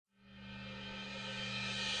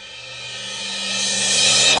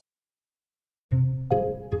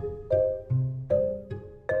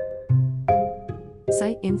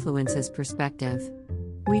Sight influences perspective.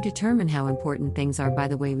 We determine how important things are by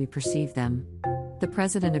the way we perceive them. The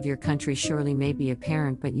president of your country surely may be a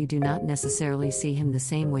parent, but you do not necessarily see him the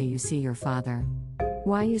same way you see your father.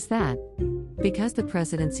 Why is that? Because the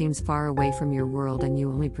president seems far away from your world and you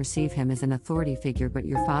only perceive him as an authority figure, but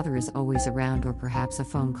your father is always around or perhaps a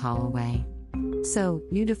phone call away. So,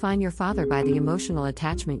 you define your father by the emotional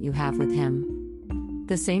attachment you have with him.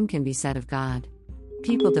 The same can be said of God.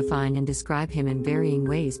 People define and describe him in varying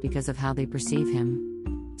ways because of how they perceive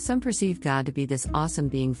him. Some perceive God to be this awesome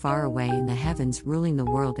being far away in the heavens ruling the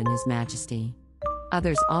world in his majesty.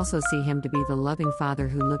 Others also see him to be the loving Father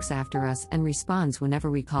who looks after us and responds whenever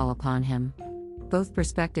we call upon him. Both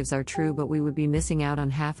perspectives are true, but we would be missing out on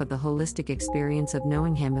half of the holistic experience of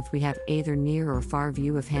knowing him if we have either near or far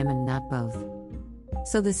view of him and not both.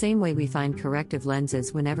 So the same way we find corrective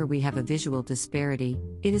lenses whenever we have a visual disparity,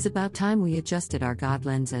 it is about time we adjusted our God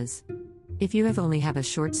lenses. If you only have a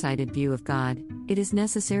short-sighted view of God, it is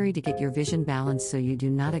necessary to get your vision balanced so you do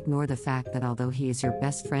not ignore the fact that although he is your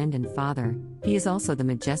best friend and father, he is also the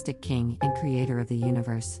majestic king and creator of the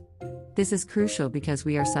universe. This is crucial because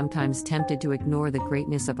we are sometimes tempted to ignore the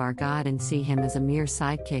greatness of our God and see him as a mere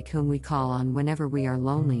sidekick whom we call on whenever we are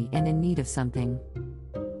lonely and in need of something.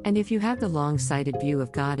 And if you have the long-sighted view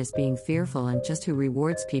of God as being fearful and just who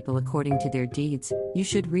rewards people according to their deeds, you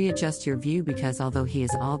should readjust your view, because although he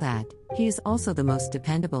is all that, he is also the most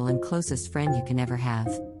dependable and closest friend you can ever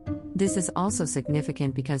have. This is also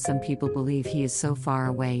significant because some people believe he is so far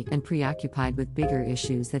away and preoccupied with bigger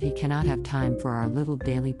issues that he cannot have time for our little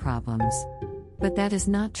daily problems. But that is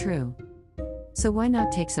not true. So why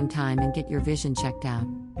not take some time and get your vision checked out?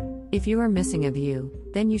 If you are missing a view,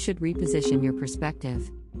 then you should reposition your perspective.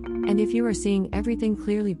 And if you are seeing everything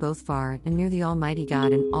clearly, both far and near, the Almighty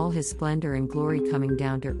God in all his splendor and glory coming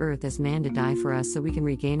down to earth as man to die for us so we can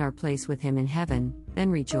regain our place with him in heaven, then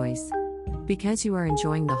rejoice. Because you are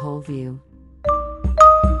enjoying the whole view.